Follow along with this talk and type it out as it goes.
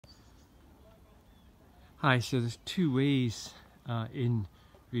Hi, so there's two ways in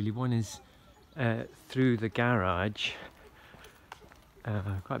really. One is through the garage,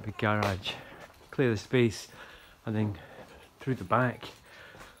 quite a big garage, clear the space, and then through the back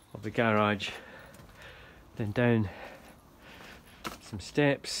of the garage, then down some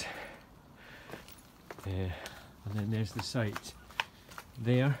steps, and then there's the site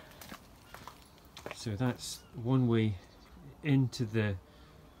there. So that's one way into the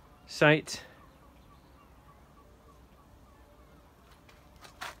site.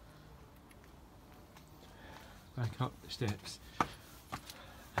 Back up the steps,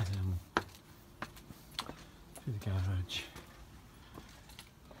 through the garage,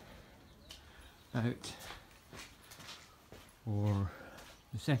 out. Or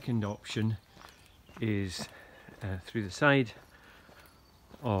the second option is through the side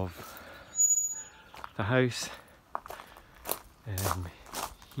of the house,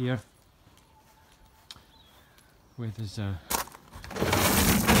 here, where there's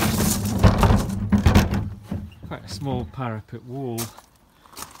quite a small parapet wall,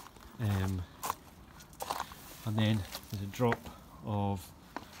 and then there's a drop of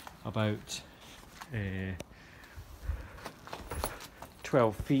about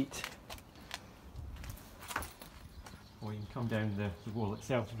 12 feet, or you can come down the wall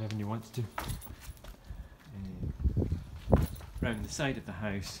itself if anyone wants to, round the side of the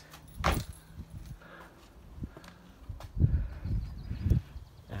house,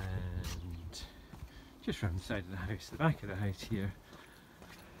 just round the side of the house, the back of the house here.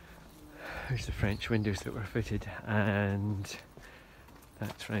 There's the French windows that were fitted, and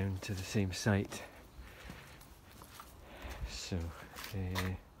that's round to the same site. So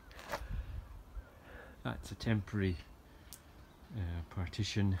that's a temporary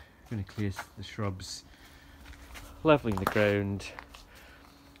partition. I'm going to clear the shrubs, levelling the ground.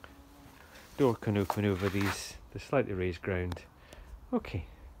 Door can open over the slightly raised ground. Okay.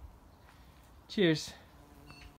 Cheers.